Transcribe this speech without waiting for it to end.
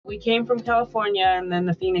We came from California and then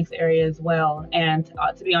the Phoenix area as well. And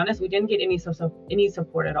to be honest, we didn't get any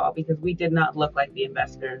support at all because we did not look like the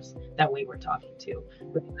investors that we were talking to.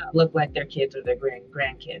 We did not look like their kids or their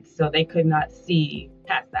grandkids. So they could not see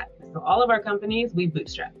past that. So all of our companies, we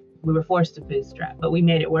bootstrapped. We were forced to bootstrap, but we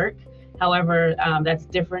made it work. However, that's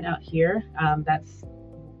different out here.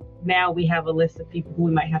 Now we have a list of people who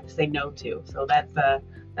we might have to say no to. So that's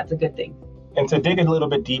a good thing. And to dig a little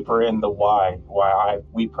bit deeper in the why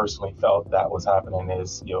we personally felt that was happening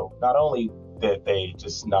is, not only did they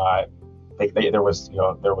just not, there was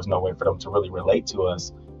no way for them to really relate to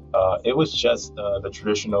us. It was just the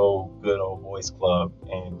traditional good old boys club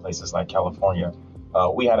in places like California.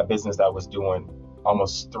 We had a business that was doing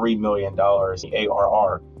almost $3 million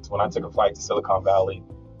ARR. So when I took a flight to Silicon Valley,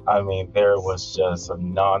 I mean, there was just a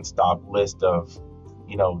nonstop list of,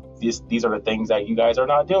 these are the things that you guys are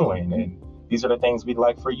not doing, and these are the things we'd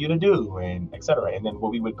like for you to do, and et cetera. And then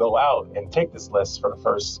when we would go out and take this list for the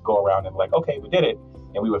first go around and like, okay, we did it.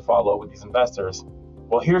 And we would follow up with these investors.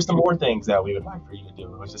 Well, here's some more things that we would like for you to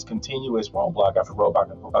do. It was just continuous roadblock after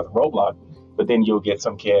roadblock after roadblock. But then you'll get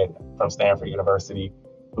some kid from Stanford University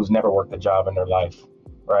who's never worked a job in their life,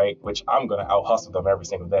 right? Which I'm going to out hustle them every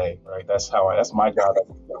single day, right? That's my job.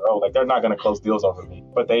 Like, they're not going to close deals over me,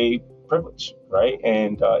 but they privilege, right?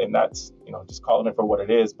 And that's, just calling it for what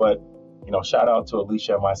it is. But, shout out to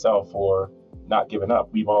Alisha and myself for not giving up.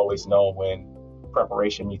 We've always known when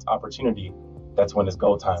preparation meets opportunity, that's when it's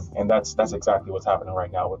go time. And that's exactly what's happening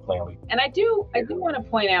right now with Planly. And I do want to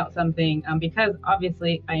point out something, because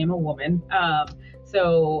obviously I am a woman.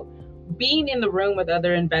 So being in the room with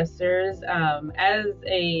other investors, as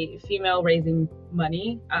a female raising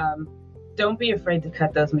money, don't be afraid to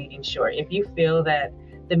cut those meetings short. If you feel that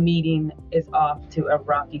the meeting is off to a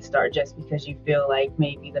rocky start just because you feel like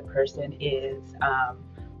maybe the person is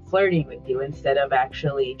flirting with you instead of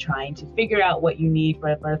actually trying to figure out what you need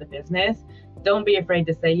for the business, don't be afraid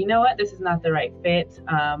to say, you know what, this is not the right fit.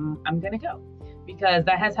 I'm going to go. Because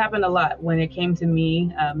that has happened a lot when it came to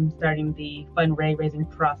me starting the fundraising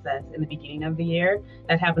process in the beginning of the year.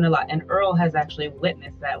 That happened a lot. And Earl has actually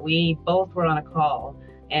witnessed that. We both were on a call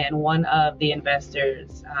and one of the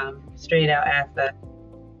investors straight out asked us,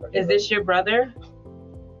 is this your brother?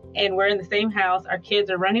 And we're in the same house. Our kids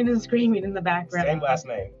are running and screaming in the background. Same last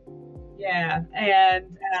name. Yeah.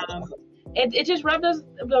 And it just rubbed us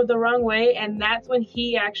the wrong way. And that's when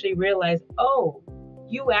he actually realized, oh,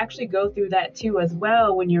 you actually go through that too as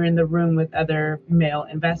well when you're in the room with other male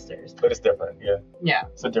investors. But it's different, yeah. Yeah.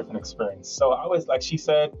 It's a different experience. So I always, like she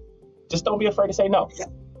said, just don't be afraid to say no. Yeah.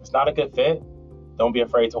 It's not a good fit. Don't be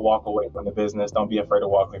afraid to walk away from the business. Don't be afraid to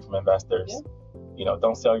walk away from investors. Yeah.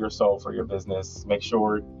 Don't sell your soul for your business. Make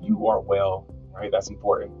sure you are well, right? That's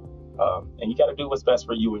important. And you got to do what's best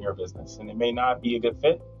for you and your business. And it may not be a good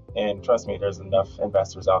fit. And trust me, there's enough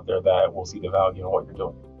investors out there that will see the value in what you're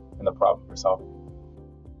doing and the problem you're solving.